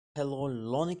Hello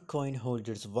Lunc coin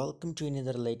holders, welcome to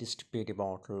another latest update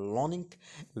about Lunc.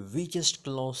 We just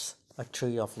closed a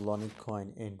trade of Lunc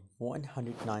coin in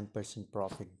 109%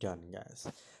 profit done, guys.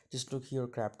 Just look here,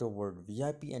 crypto world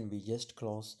VIP, and we just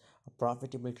closed a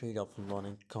profitable trade of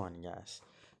Lunc coin, guys.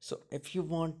 So if you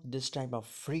want this type of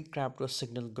free crypto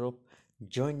signal group,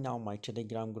 join now my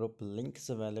Telegram group. Link is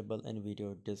available in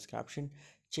video description.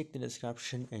 Check the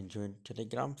description and join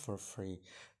Telegram for free.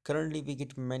 Currently we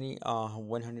get many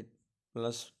 100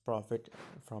 plus profit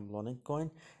from Lunc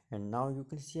coin, and now you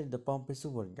can see the pump is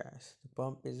over, guys. The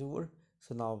pump is over,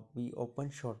 so now we open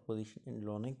short position in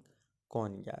Lunc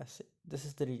coin, guys. This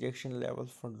is the rejection level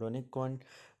for Lunc coin.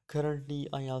 Currently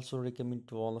I also recommend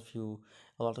to all of you,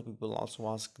 a lot of people also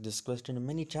ask this question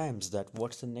many times, that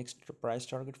what's the next price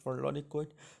target for Lunc coin.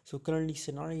 So currently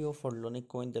scenario for Lunc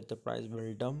coin that the price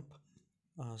will dump,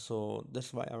 so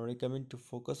that's why I recommend to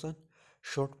focus on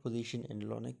short position in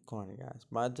Lunc coin, guys.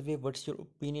 By the way, what's your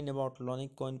opinion about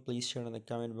Lunc coin? Please share in the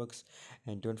comment box,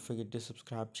 and don't forget to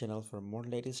subscribe channel for more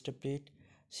latest update.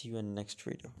 See you in next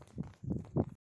video.